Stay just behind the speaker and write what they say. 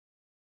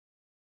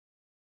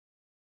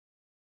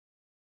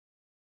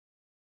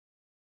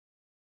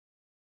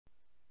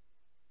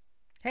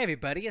Hey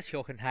everybody, it's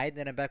Heiden,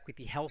 and I'm back with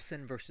the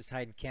Hellsen versus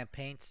Heiden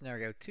campaign,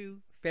 Scenario 2,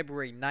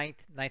 February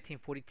 9th,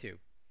 1942.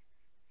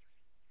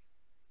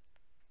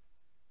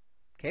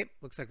 Okay,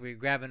 looks like we're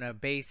grabbing a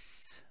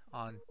base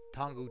on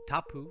Tongu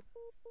Tapu.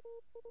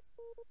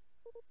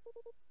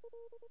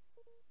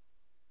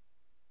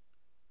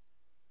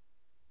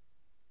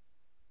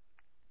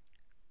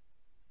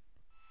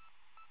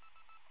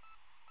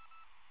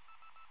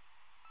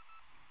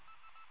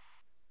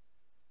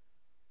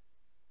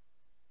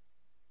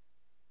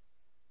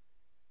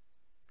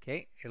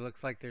 Okay, it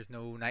looks like there's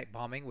no night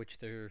bombing, which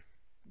there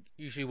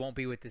usually won't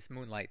be with this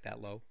moonlight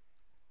that low.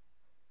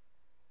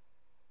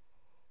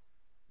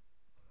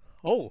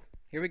 Oh,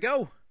 here we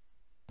go!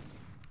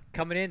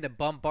 Coming in to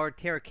bombard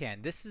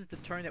Tarakan. This is the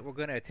turn that we're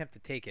going to attempt to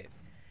take it.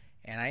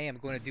 And I am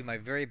going to do my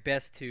very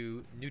best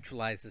to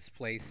neutralize this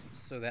place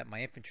so that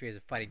my infantry has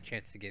a fighting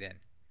chance to get in.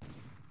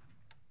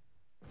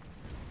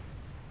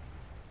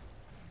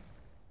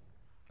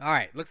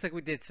 Alright, looks like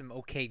we did some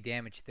okay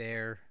damage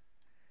there.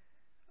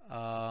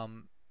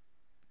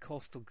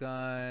 Coastal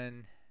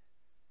gun.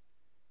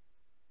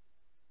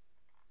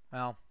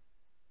 Well,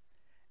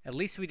 at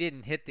least we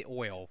didn't hit the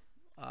oil.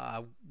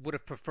 Would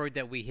have preferred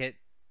that we hit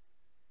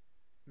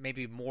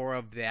maybe more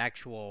of the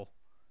actual,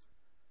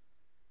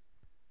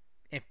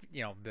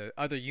 the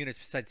other units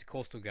besides the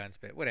coastal guns,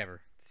 but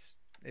whatever.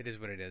 It is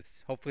what it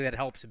is. Hopefully that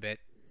helps a bit.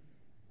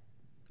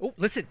 Oh,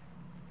 listen!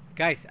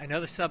 Guys,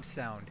 another sub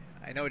sound.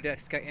 I know it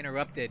just got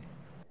interrupted,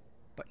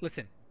 but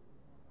listen.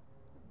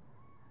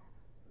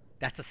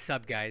 That's a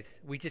sub, guys.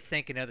 We just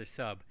sank another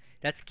sub.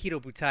 That's Kido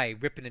Butai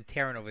ripping and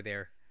tearing over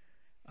there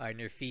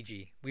near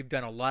Fiji. We've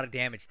done a lot of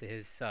damage to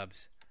his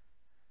subs.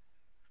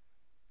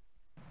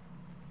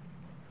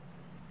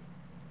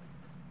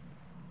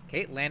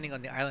 Okay, landing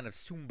on the island of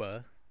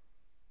Sumba.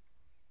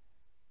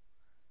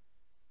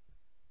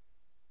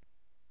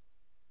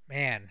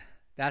 Man,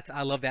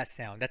 I love that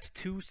sound. That's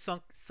two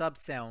sunk sub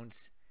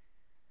sounds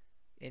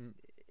in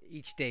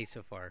each day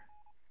so far.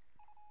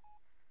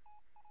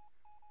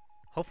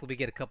 Hopefully we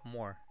get a couple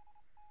more.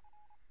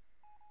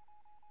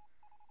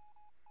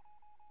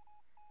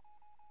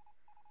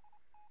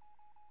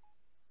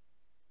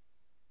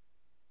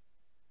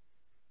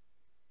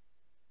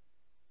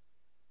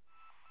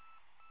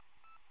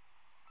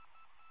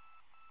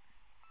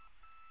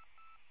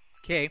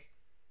 Okay,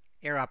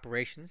 air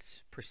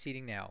operations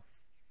proceeding now.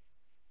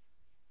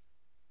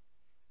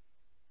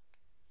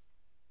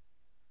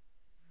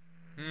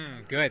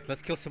 Good.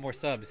 Let's kill some more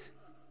subs.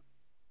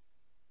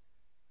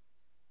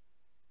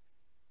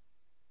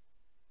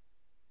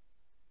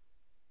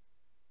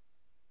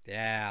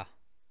 Yeah.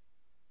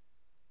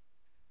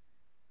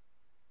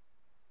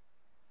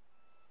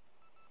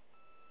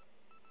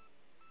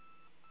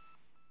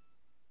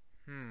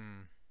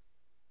 Hmm.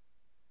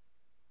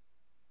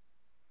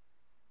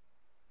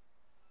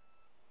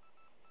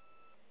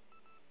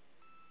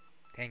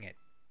 Dang it.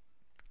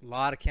 A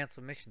lot of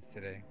canceled missions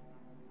today.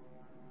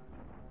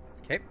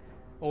 Okay.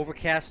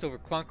 Overcast over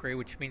Clunkery,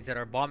 which means that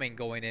our bombing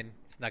going in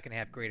is not going to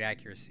have great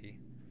accuracy.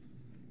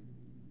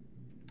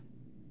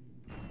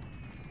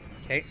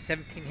 Okay,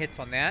 17 hits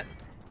on that.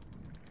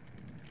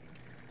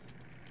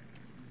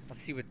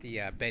 Let's see what the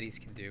Bettys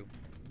can do.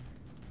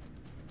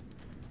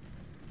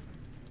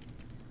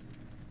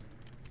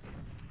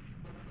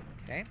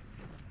 Okay.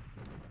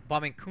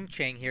 Bombing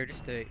Kunchang here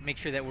just to make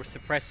sure that we're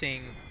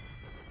suppressing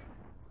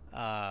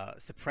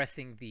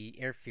the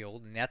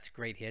airfield, and that's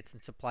great hits,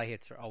 and supply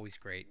hits are always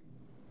great.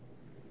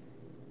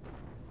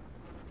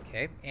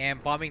 Okay,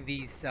 and bombing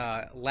these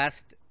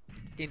last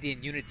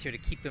Indian units here to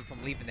keep them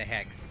from leaving the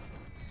hex.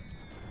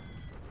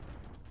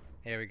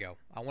 There we go.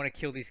 I want to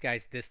kill these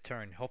guys this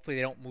turn. Hopefully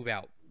they don't move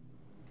out.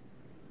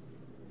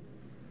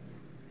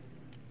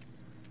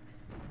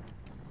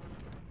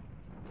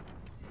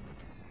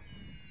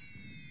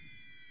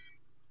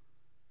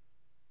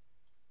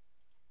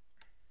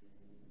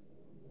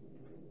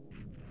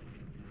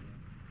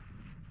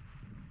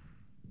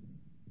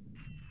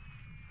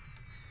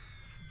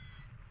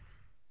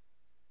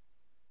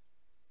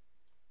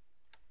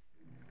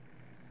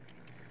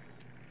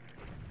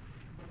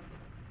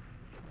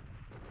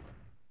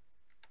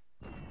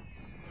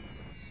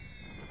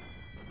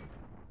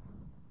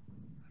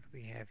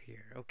 We have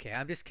here. Okay,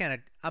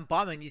 I'm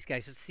bombing these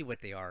guys just to see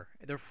what they are.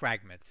 They're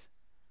fragments.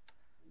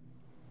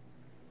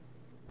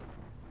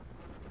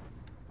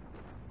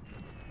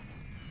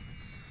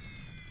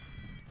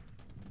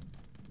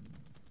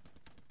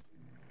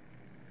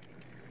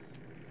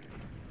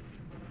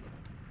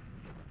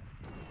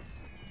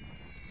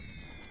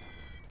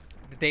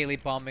 The daily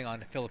bombing on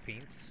the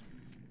Philippines.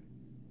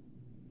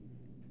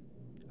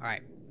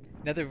 Alright.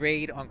 Another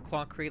raid on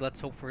Clunkery.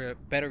 Let's hope for a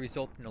better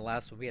result than the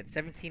last one. We had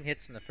 17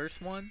 hits in the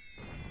first one.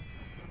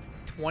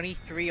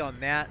 23 on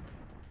that.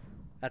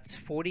 That's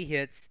 40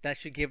 hits. That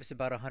should give us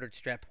about 100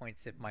 strat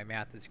points if my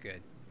math is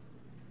good.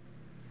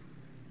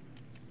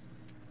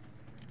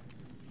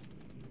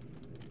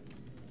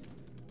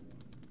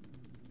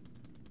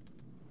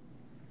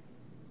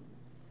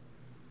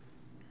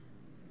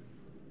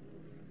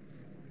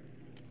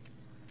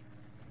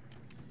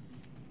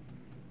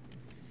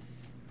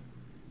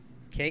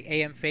 Okay,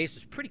 AM phase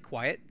was pretty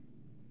quiet.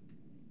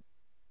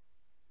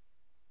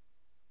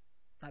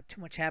 Not too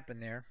much happened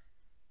there.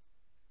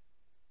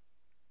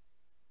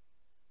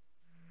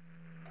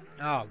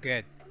 Oh,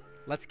 good.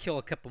 Let's kill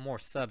a couple more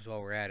subs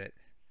while we're at it.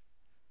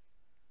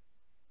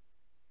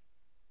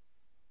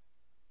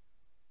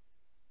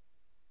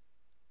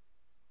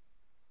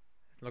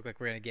 Look like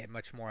we're going to get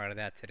much more out of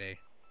that today.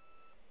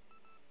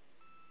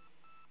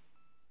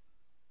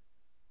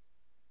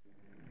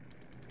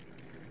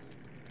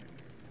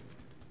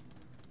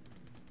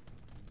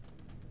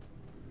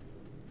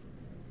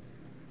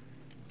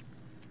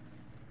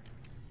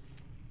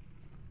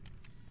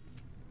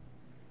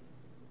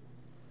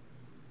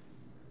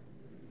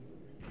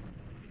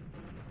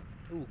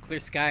 Ooh, clear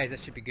skies. That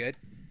should be good.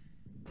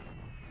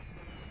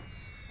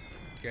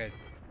 Good.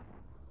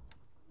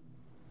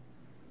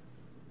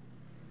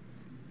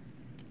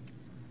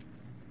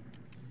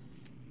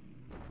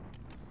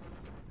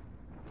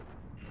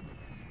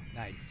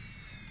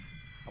 Nice.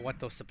 I want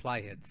those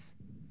supply hits.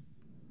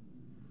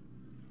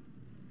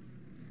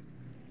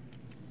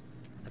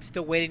 I'm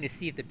still waiting to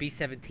see if the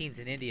B-17s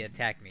in India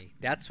attack me.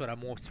 That's what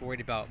I'm most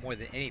worried about more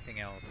than anything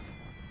else.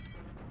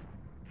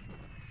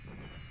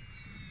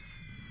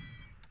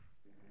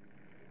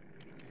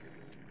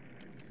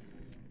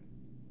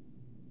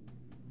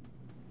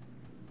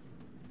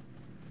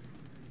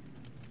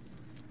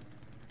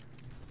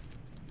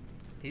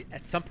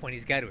 At some point,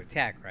 he's got to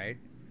attack, right?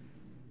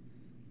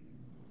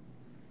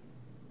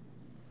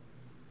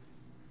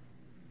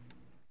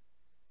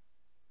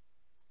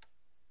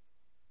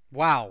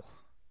 Wow.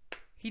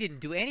 He didn't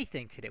do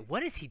anything today.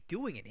 What is he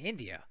doing in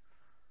India?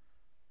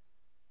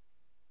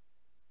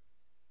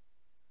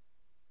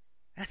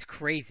 That's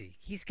crazy.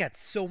 He's got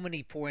so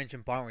many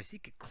 4-engine bombers. He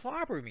could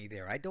clobber me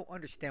there. I don't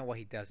understand why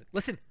he doesn't.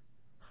 Listen,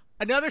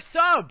 another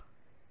sub!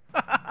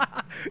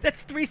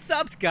 That's 3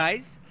 subs,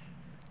 guys.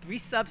 3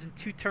 subs in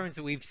 2 turns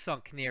that we've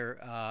sunk near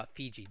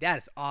Fiji. That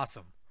is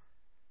awesome.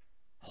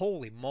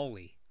 Holy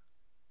moly.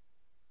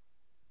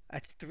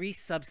 That's 3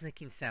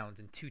 sub-sinking sounds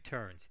in 2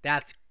 turns.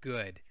 That's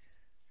good.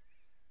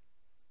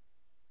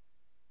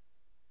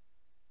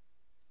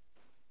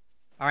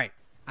 Alright.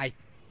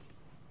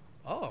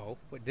 Oh,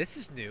 but this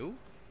is new.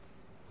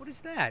 What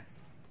is that?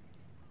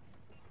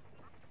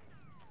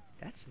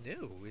 That's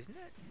new, isn't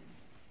it?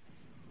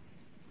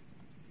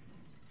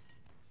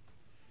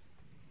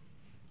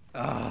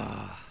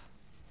 Ugh.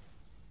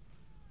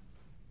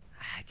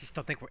 I just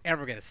don't think we're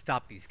ever going to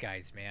stop these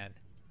guys, man.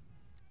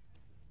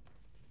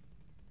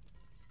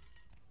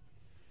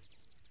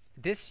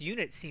 This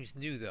unit seems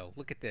new, though.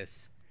 Look at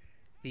this.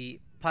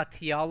 The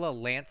Patiala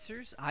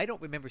Lancers. I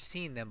don't remember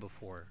seeing them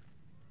before.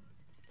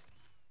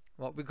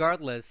 Well,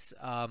 regardless,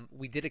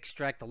 we did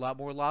extract a lot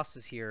more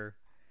losses here.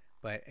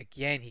 But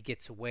again, he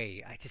gets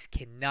away. I just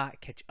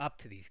cannot catch up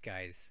to these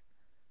guys.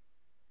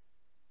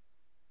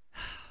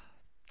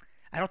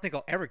 I don't think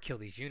I'll ever kill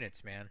these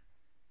units, man.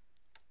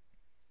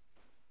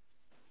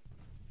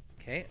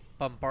 Okay,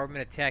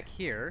 bombardment attack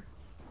here.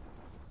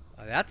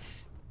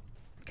 That's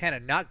kind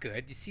of not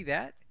good. You see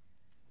that?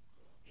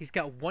 He's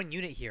got 1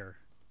 unit here.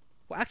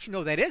 Well, actually,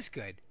 no, that is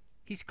good.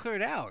 He's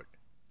cleared out.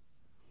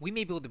 We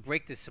may be able to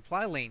break the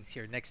supply lanes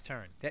here next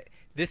turn.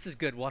 This is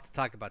good. We'll have to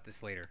talk about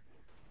this later.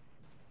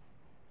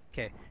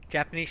 Okay,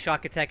 Japanese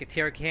shock attack at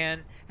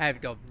Tarakan. I have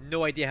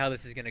no idea how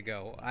this is going to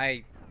go.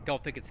 I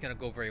don't think it's going to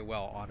go very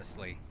well,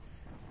 honestly.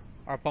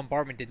 Our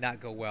bombardment did not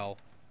go well.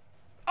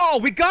 Oh,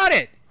 we got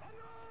it!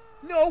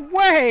 No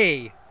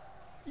way!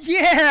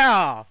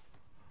 Yeah!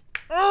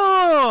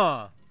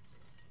 Oh,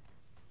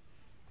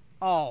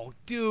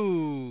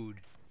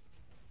 dude.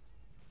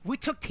 We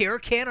took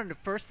Tarakan on the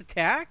first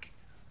attack?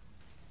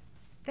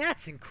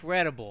 That's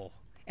incredible.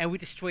 And we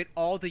destroyed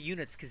all the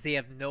units because they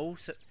have no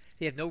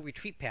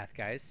retreat path,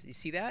 guys. You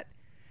see that?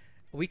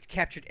 We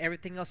captured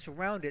everything else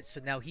around it,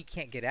 so now he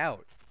can't get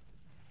out.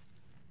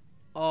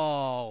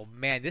 Oh,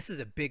 man, this is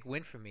a big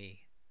win for me.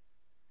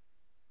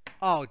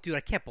 Oh, dude, I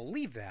can't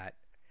believe that.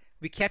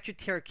 We captured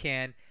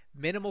Tarakan,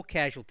 minimal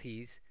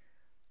casualties,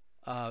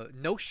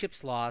 no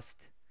ships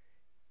lost.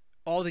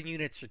 All the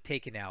units are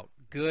taken out.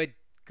 Good,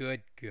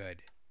 good,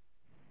 good.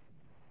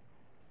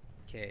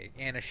 Okay,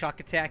 and a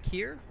shock attack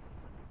here.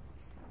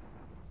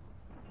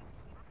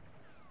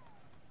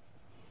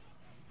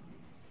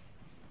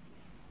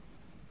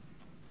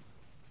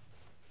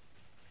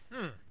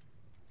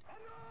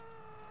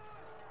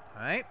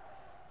 Alright.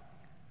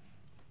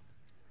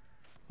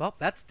 Well,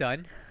 that's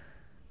done.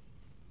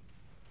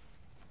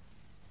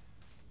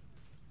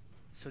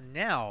 So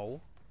now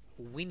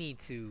we need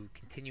to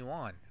continue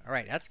on.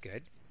 Alright, that's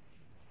good.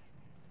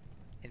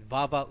 And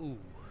Vava'u.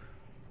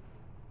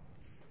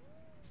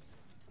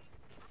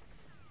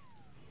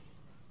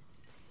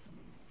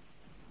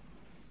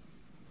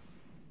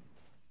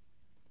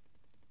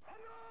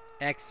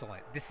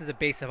 Excellent. This is a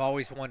base I've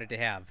always wanted to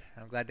have.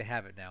 I'm glad to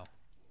have it now.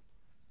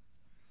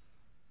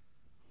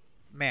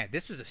 Man,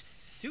 this was a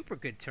super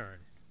good turn.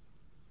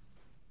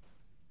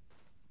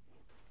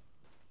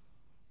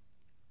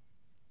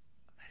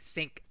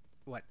 Sink,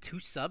 what, 2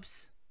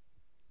 subs?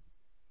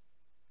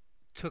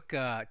 took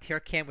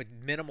Tarakan with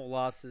minimal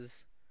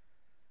losses.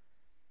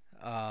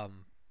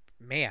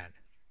 Man,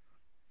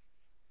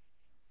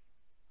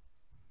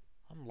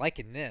 I'm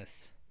liking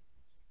this.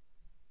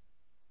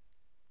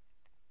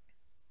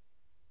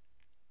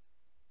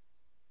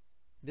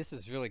 This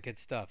is really good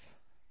stuff.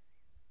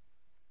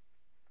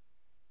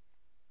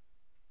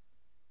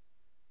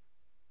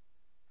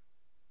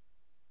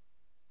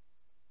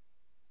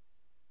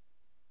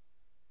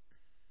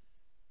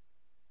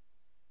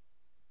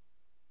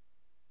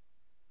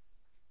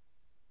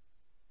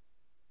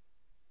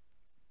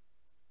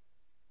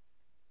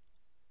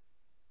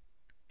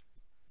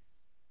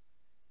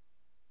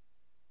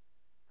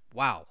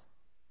 Wow.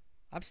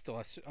 I'm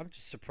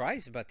just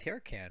surprised about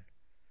Tarakan.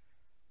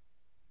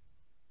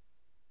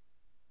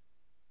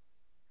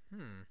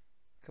 Hmm.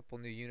 Couple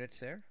new units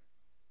there.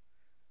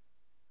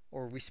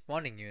 Or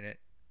respawning unit.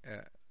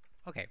 Uh,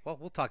 okay, well,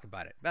 we'll talk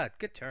about it.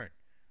 Good turn.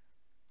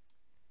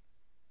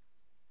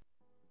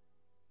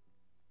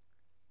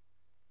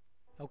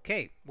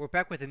 Okay, we're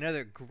back with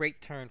another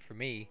great turn for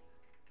me.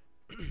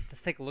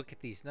 Let's take a look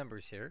at these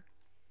numbers here.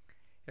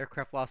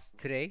 Aircraft loss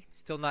today,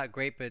 still not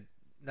great, but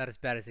not as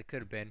bad as it could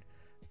have been.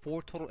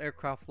 4 total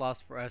aircraft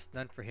loss for us,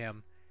 none for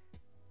him.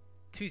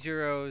 2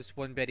 zeros,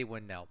 1 Betty,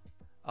 1 Nell.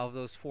 Of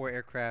those 4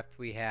 aircraft,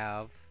 we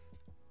have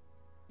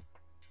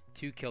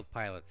 2 killed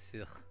pilots.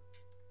 Ugh.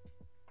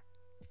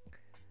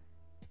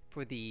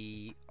 For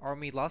the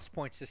Army lost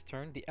points this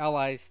turn, the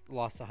Allies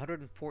lost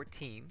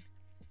 114.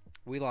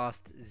 We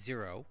lost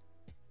 0.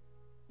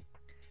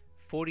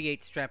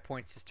 48 strat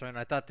points this turn.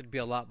 I thought there'd be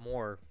a lot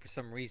more. For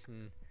some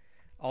reason,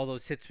 all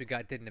those hits we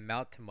got didn't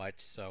amount to much,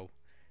 so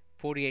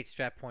 48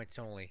 strat points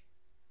only.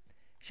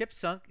 Ship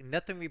sunk,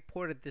 nothing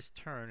reported this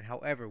turn.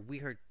 However, we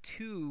heard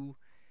 2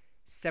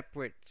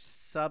 separate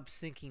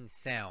sub-sinking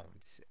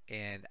sounds,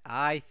 and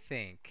I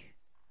think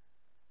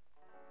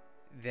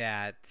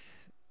that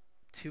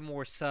 2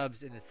 more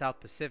subs in the South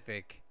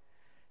Pacific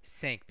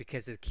sank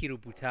because of Kido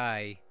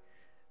Butai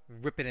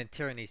ripping and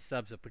tearing these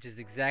subs up, which is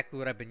exactly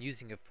what I've been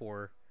using it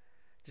for,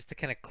 just to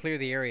kind of clear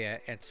the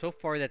area. And so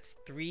far, that's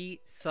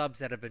 3 subs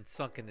that have been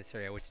sunk in this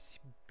area, which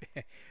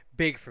is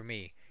big for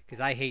me because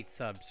I hate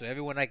subs. So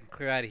everyone I can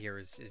clear out of here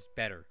is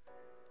better.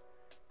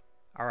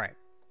 All right.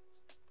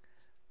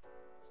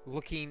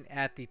 Looking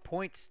at the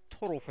points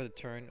total for the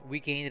turn,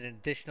 we gained an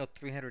additional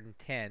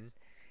 310.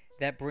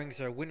 That brings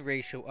our win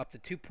ratio up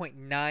to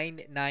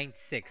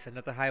 2.996,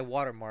 another high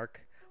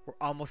watermark. We're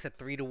almost at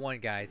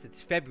 3-1, guys. It's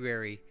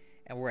February,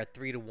 and we're at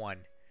 3-1.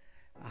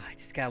 I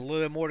just got a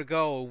little bit more to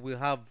go.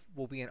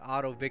 We'll be in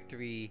auto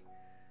victory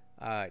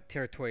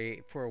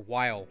territory for a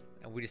while,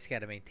 and we just got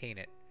to maintain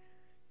it.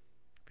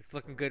 It's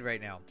looking good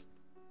right now.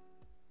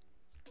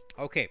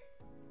 Okay,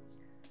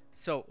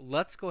 so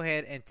let's go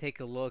ahead and take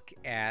a look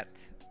at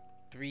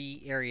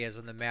 3 areas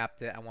on the map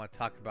that I want to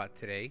talk about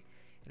today.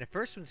 And the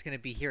first one's going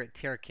to be here at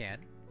Tarakan,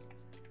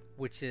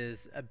 which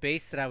is a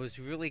base that I was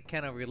really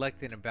kind of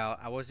reluctant about.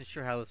 I wasn't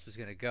sure how this was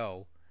going to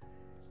go,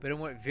 but it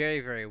went very,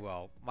 very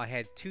well. I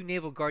had 2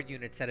 Naval Guard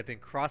units that have been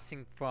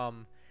crossing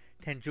from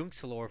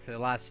Tanjungsalor for the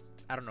last,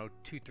 I don't know,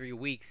 2-3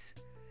 weeks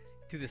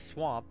through the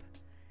swamp,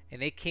 and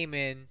they came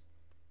in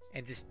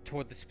and just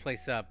tore this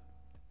place up,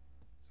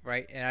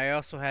 right? And I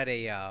also had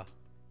a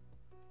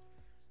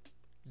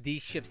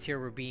these ships here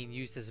were being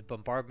used as a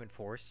bombardment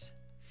force.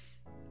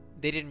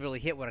 They didn't really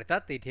hit what I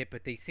thought they'd hit,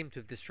 but they seem to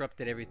have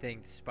disrupted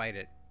everything despite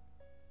it.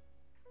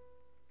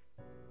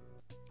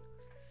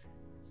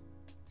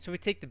 So we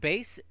take the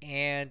base,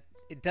 and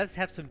it does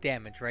have some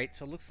damage, right?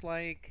 So it looks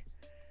like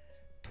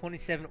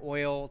 27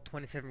 oil,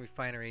 27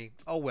 refinery.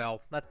 Oh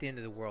well, not the end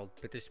of the world,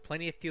 but there's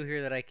plenty of fuel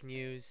here that I can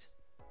use.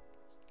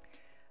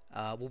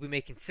 We'll be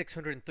making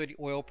 630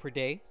 oil per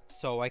day,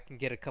 so I can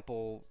get a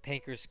couple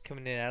tankers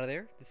coming in and out of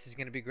there. This is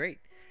going to be great.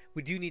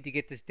 We do need to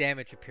get this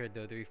damage repaired,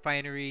 though. The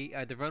refinery,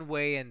 the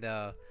runway, and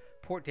the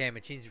port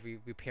damage needs to be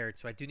repaired,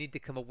 so I do need to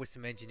come up with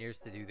some engineers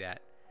to do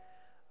that.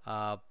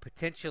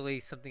 Potentially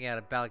something out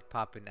of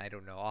Balikpapan, I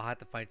don't know. I'll have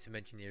to find some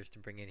engineers to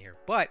bring in here.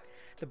 But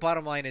the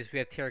bottom line is we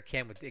have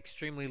Tarakan with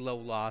extremely low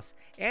loss,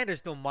 and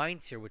there's no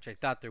mines here, which I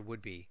thought there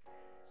would be.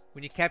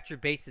 When you capture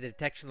base, the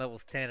detection level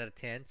is 10 out of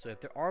 10, so if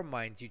there are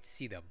mines, you'd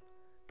see them.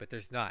 But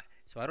there's not.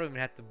 So I don't even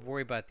have to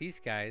worry about these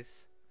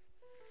guys.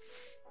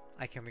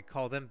 I can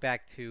recall them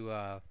back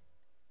to,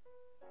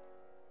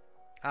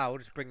 we'll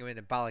just bring them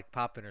into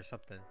Balikpapan or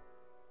something.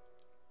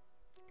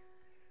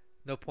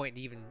 No point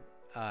in even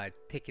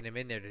taking them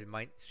in there to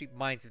sweep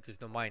mines if there's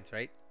no mines,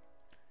 right?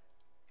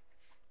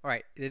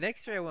 Alright, the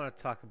next area I want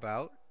to talk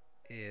about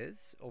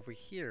is over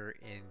here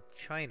in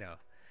China.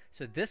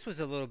 So this was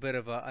a little bit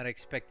of an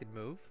unexpected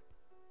move.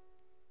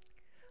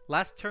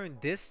 Last turn,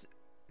 this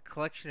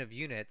collection of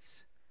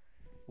units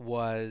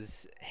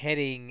was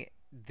heading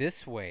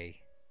this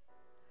way.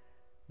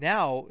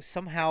 Now,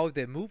 somehow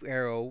the move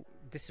arrow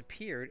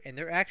disappeared, and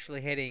they're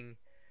actually heading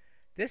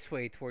this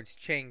way towards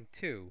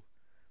Chengdu,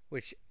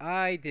 which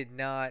I did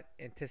not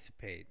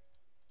anticipate.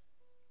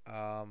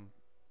 And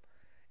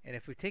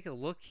if we take a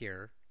look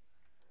here,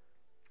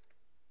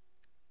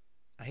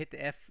 I hit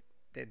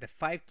the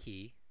 5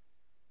 key,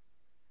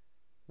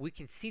 we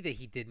can see that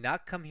he did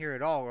not come here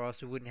at all, or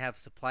else we wouldn't have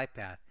supply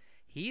path.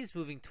 He is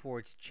moving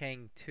towards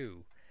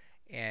Changtu,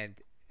 and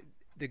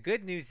the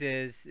good news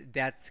is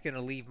that's going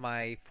to leave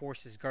my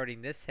forces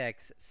guarding this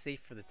hex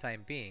safe for the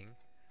time being.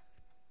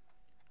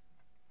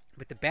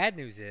 But the bad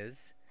news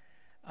is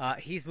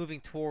he's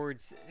moving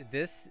towards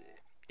this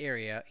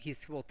area.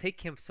 Will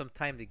take him some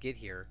time to get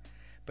here,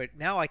 but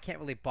now I can't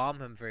really bomb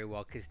him very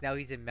well because now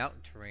he's in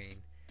mountain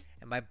terrain,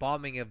 and my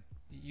bombing of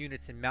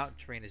units in mountain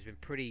terrain has been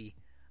pretty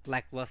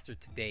lackluster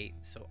to date,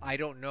 so I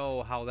don't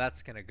know how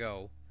that's gonna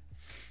go.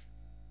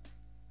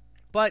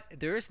 But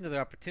there is another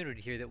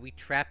opportunity here that we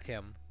trap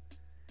him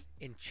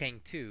in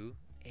Changtu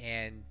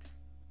and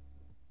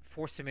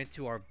force him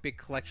into our big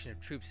collection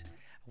of troops.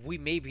 We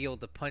may be able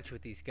to punch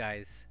with these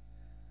guys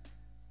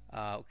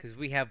because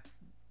we have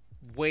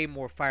way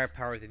more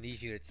firepower than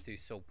these units do,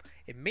 so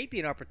it may be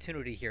an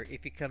opportunity here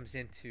if he comes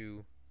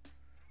into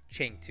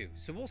Changtu.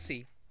 So we'll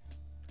see.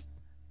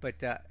 But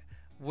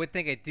one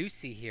thing I do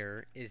see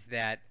here is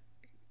that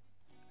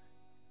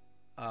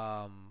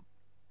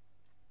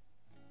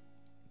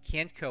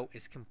Kianko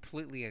is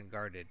completely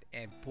unguarded,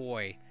 and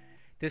boy,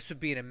 this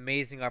would be an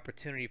amazing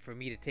opportunity for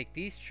me to take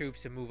these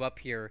troops and move up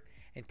here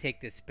and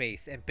take this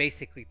base and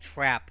basically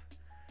trap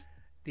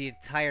the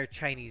entire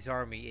Chinese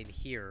army in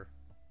here.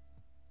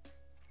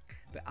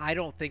 But I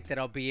don't think that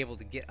I'll be able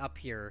to get up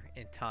here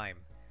in time.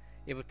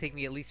 It would take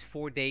me at least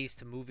 4 days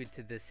to move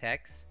into this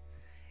hex,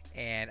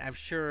 and I'm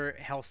sure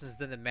Hellsen's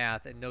done the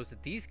math and knows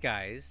that these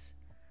guys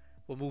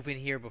will move in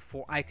here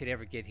before I could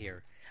ever get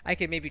here. I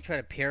could maybe try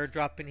to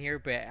paradrop in here,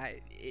 but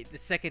the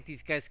second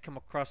these guys come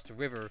across the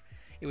river,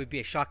 it would be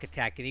a shock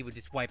attack and he would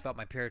just wipe out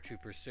my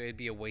paratroopers, so it'd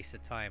be a waste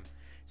of time.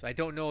 So I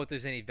don't know if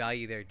there's any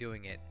value there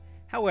doing it.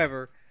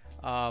 However,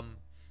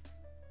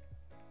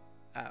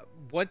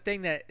 one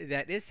thing that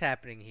is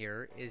happening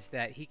here is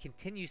that he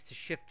continues to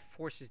shift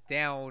forces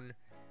down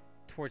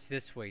towards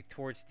this way,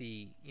 towards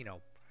the, you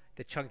know,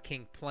 the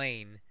Chungking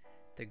Plain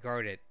to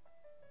guard it.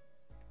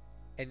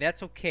 And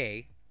that's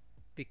okay,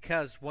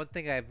 because one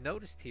thing I've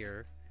noticed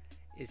here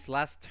is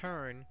last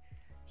turn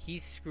he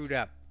screwed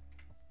up.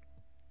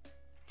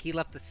 He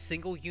left a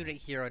single unit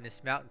here on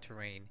this mountain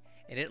terrain,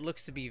 and it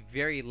looks to be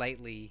very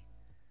lightly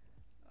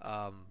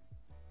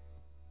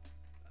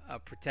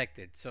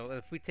protected. So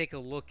if we take a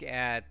look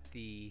at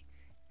the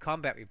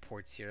combat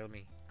reports here, let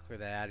me clear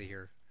that out of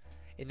here.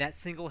 In that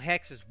single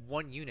hex is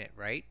one unit,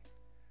 right?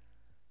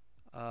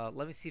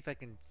 Let me see if I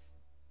can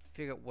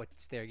figure out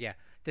what's there. Yeah,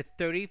 the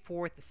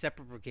 34th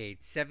Separate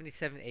Brigade,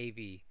 77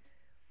 AV.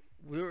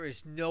 There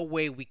is no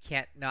way we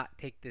can't not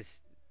take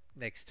this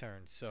next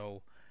turn.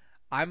 So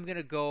I'm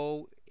gonna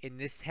go in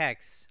this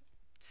hex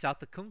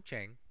south of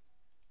Kungcheng.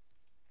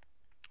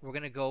 We're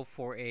gonna go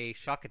for a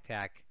shock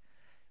attack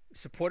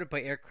supported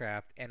by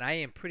aircraft, and I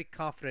am pretty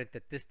confident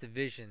that this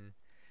division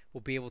will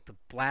be able to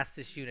blast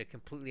this unit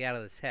completely out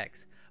of this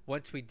hex.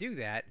 Once we do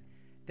that,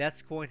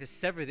 that's going to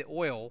sever the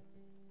oil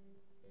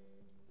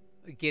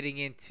getting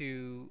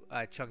into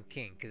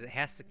Chungking, because it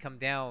has to come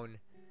down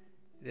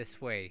this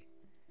way.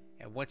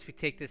 And once we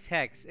take this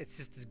hex, it's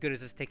just as good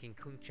as us taking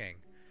Kungcheng.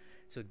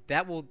 So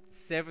that will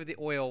sever the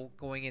oil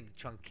going into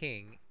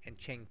Chungking and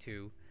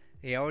Chengtu.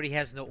 It already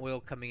has no oil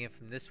coming in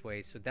from this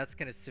way, so that's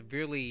going to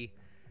severely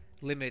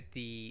limit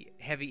the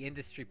heavy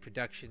industry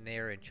production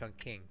there in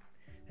Chungking.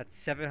 That's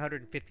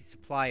 750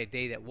 supply a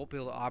day that won't be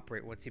able to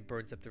operate once he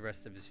burns up the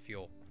rest of his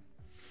fuel.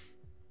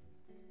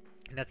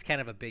 And that's kind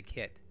of a big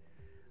hit.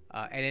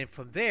 And then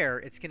from there,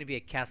 it's going to be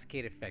a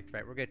cascade effect,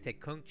 right? We're going to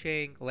take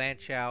Kungcheng,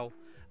 Lanchao.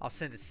 I'll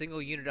send a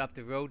single unit up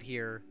the road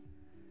here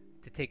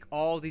to take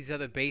all these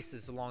other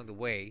bases along the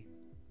way,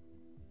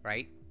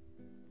 right?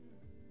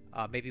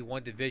 Maybe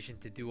one division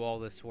to do all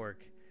this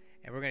work.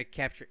 And we're going to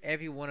capture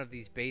every one of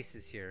these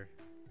bases here.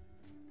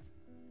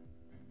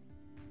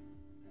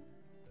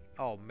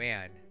 Oh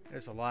man,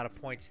 there's a lot of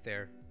points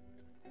there.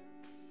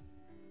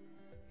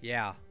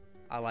 Yeah,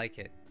 I like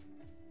it.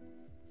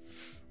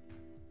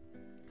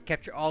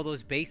 Capture all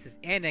those bases,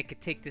 and I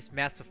could take this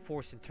massive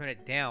force and turn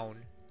it down,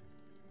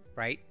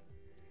 right?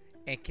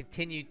 And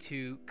continue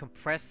to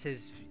compress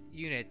his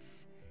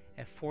units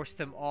and force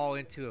them all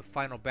into a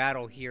final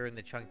battle here in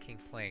the Chungking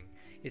Plain.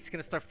 It's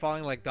going to start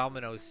falling like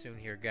dominoes soon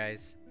here,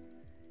 guys.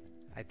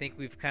 I think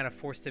we've kind of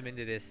forced him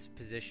into this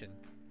position.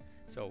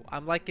 So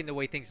I'm liking the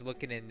way things are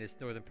looking in this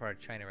northern part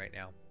of China right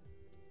now.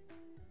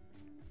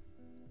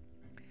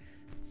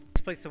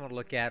 This place I want to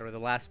look at, or the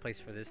last place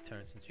for this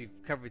turn, since we've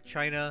covered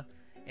China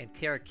and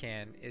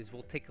Tarakan, is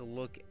we'll take a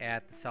look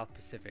at the South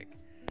Pacific.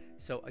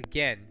 So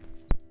again,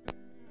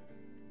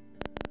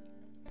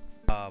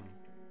 let's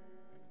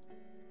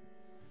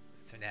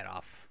turn that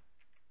off.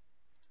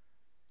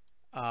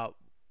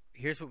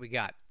 Here's what we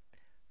got.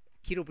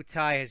 Kido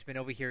Butai has been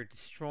over here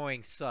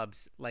destroying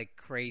subs like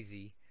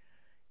crazy,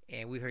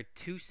 and we heard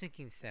 2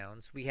 sinking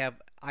sounds.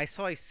 I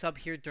saw a sub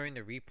here during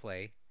the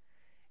replay,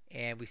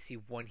 and we see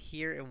one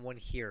here and one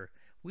here.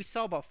 We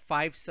saw about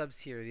 5 subs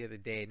here the other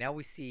day. Now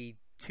we see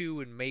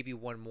 2 and maybe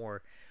 1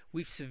 more.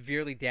 We've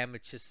severely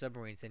damaged his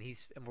submarines, and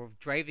we're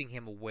driving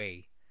him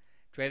away,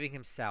 driving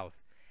him south.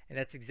 And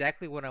that's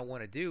exactly what I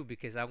want to do,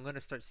 because I'm going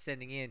to start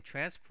sending in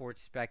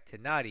transports back to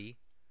Nadi,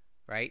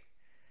 right?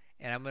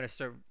 And I'm going to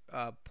start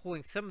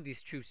pulling some of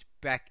these troops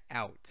back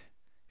out,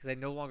 because I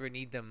no longer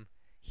need them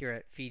here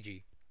at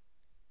Fiji.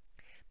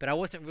 But I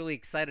wasn't really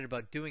excited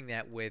about doing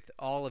that with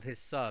all of his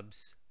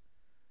subs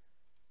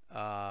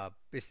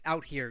is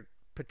out here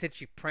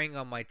potentially preying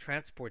on my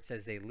transports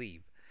as they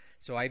leave.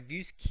 So I've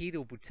used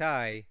Kido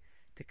Butai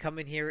to come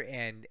in here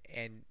and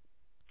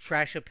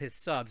trash up his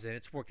subs, and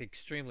it's worked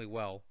extremely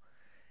well.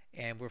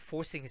 And we're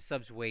forcing his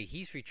subs away.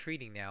 He's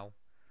retreating now,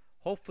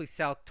 hopefully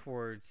south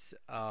towards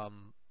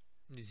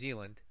New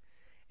Zealand,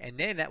 and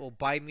then that will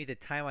buy me the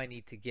time I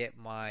need to get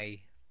my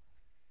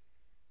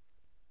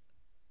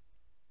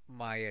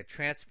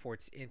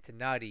transports into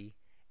Nadi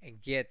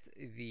and get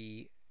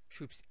the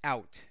troops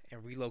out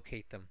and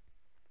relocate them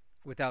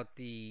without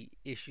the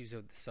issues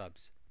of the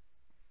subs.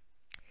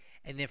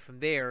 And then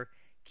from there,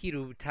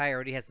 Kido Butai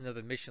already has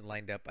another mission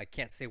lined up. I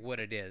can't say what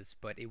it is,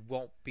 but it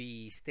won't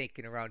be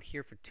staking around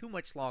here for too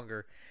much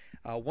longer.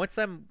 Once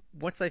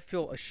I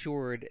feel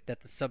assured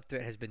that the sub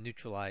threat has been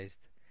neutralized,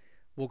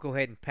 we'll go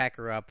ahead and pack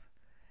her up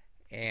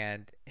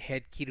and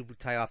head Kido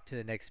Butai off to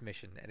the next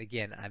mission. And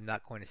again, I'm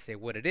not going to say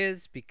what it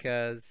is,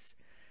 because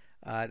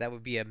that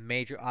would be a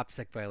major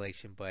OPSEC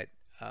violation, but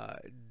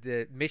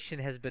the mission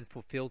has been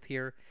fulfilled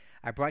here.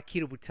 I brought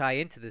Kido Butai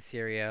into this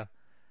area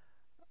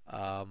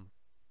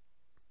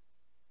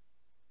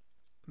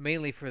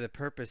mainly for the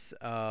purpose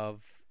of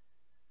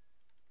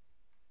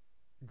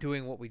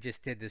doing what we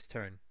just did this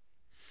turn,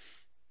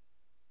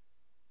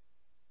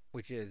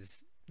 which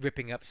is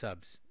ripping up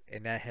subs.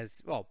 And that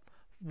has, well,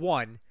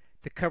 one,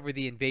 to cover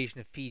the invasion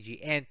of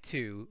Fiji, and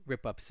two,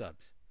 rip up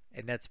subs.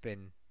 And that's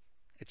been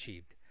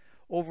achieved.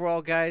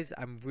 Overall, guys,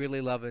 I'm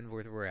really loving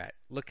where we're at.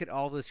 Look at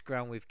all this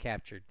ground we've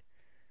captured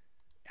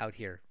out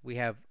here. We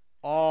have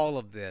all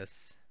of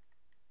this.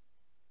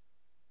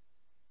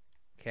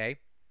 Okay,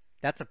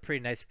 that's a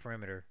pretty nice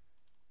perimeter.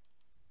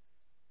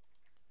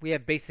 We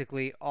have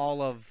basically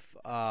all of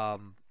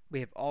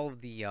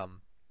the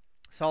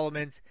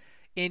Solomons.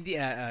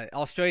 India,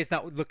 Australia's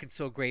not looking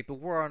so great, but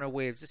we're on our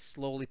way of just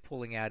slowly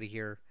pulling out of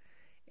here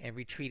and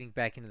retreating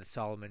back into the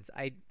Solomons.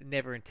 I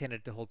never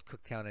intended to hold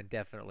Cooktown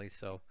indefinitely,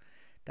 so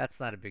that's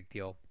not a big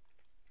deal.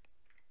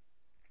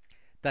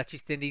 Dutch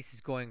East Indies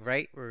is going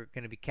right. We're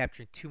going to be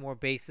capturing 2 more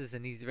bases,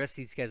 and the rest of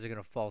these guys are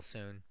going to fall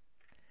soon.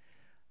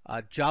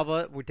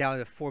 Java, we're down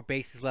to 4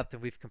 bases left,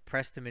 and we've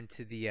compressed him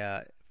into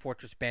the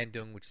Fortress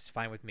Bandung, which is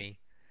fine with me.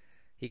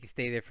 He can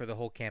stay there for the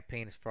whole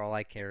campaign, as for all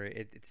I care.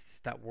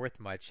 It's not worth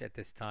much at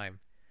this time.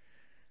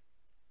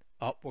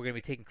 Oh, we're going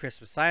to be taking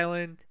Christmas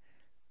Island.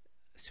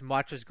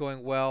 Sumatra's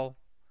going well.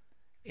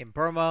 In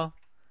Burma,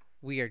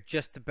 we are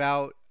just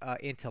about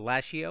into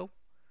Lashio.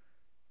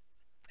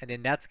 And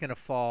then that's going to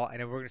fall, and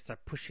then we're going to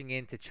start pushing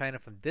into China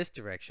from this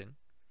direction,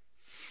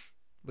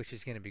 which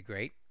is going to be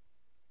great.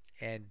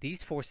 And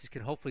these forces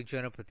can hopefully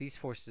join up with these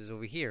forces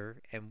over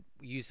here and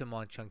use them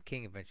on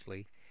Chongqing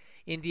eventually.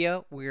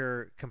 India,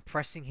 we're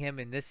compressing him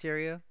in this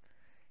area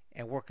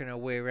and working our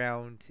way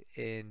around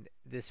in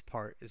this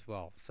part as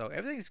well. So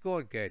everything's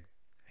going good.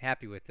 I'm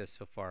happy with this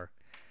so far.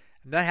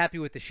 I'm not happy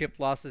with the ship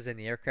losses and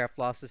the aircraft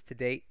losses to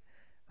date,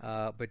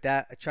 but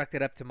that I chalked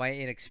it up to my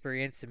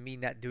inexperience and me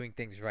not doing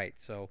things right.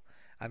 So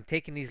I'm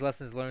taking these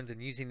lessons learned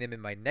and using them in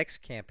my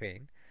next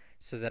campaign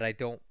so that I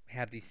don't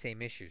have these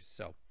same issues.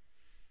 So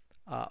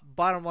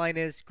bottom line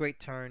is, great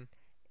turn,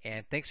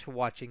 and thanks for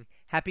watching.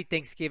 Happy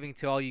Thanksgiving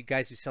to all you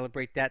guys who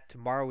celebrate that.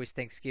 Tomorrow is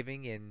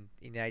Thanksgiving in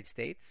the United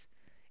States.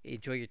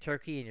 Enjoy your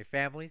turkey and your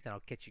families, and I'll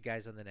catch you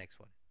guys on the next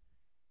one.